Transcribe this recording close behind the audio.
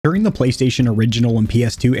During the PlayStation original and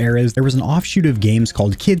PS2 eras, there was an offshoot of games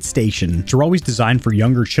called Kid Station, which were always designed for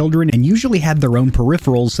younger children and usually had their own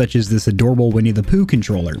peripherals such as this adorable Winnie the Pooh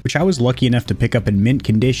controller, which I was lucky enough to pick up in mint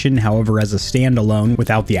condition, however as a standalone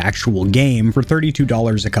without the actual game, for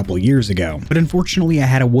 $32 a couple years ago. But unfortunately I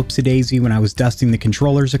had a whoopsie-daisy when I was dusting the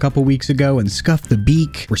controllers a couple weeks ago and scuffed the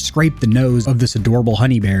beak or scraped the nose of this adorable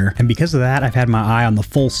honey bear, and because of that I've had my eye on the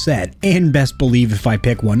full set, and best believe if I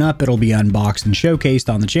pick one up it'll be unboxed and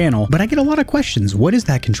showcased on the channel. But I get a lot of questions. What is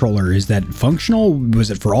that controller? Is that functional? Was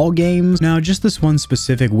it for all games? No, just this one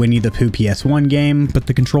specific Winnie the Pooh PS1 game, but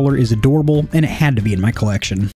the controller is adorable and it had to be in my collection.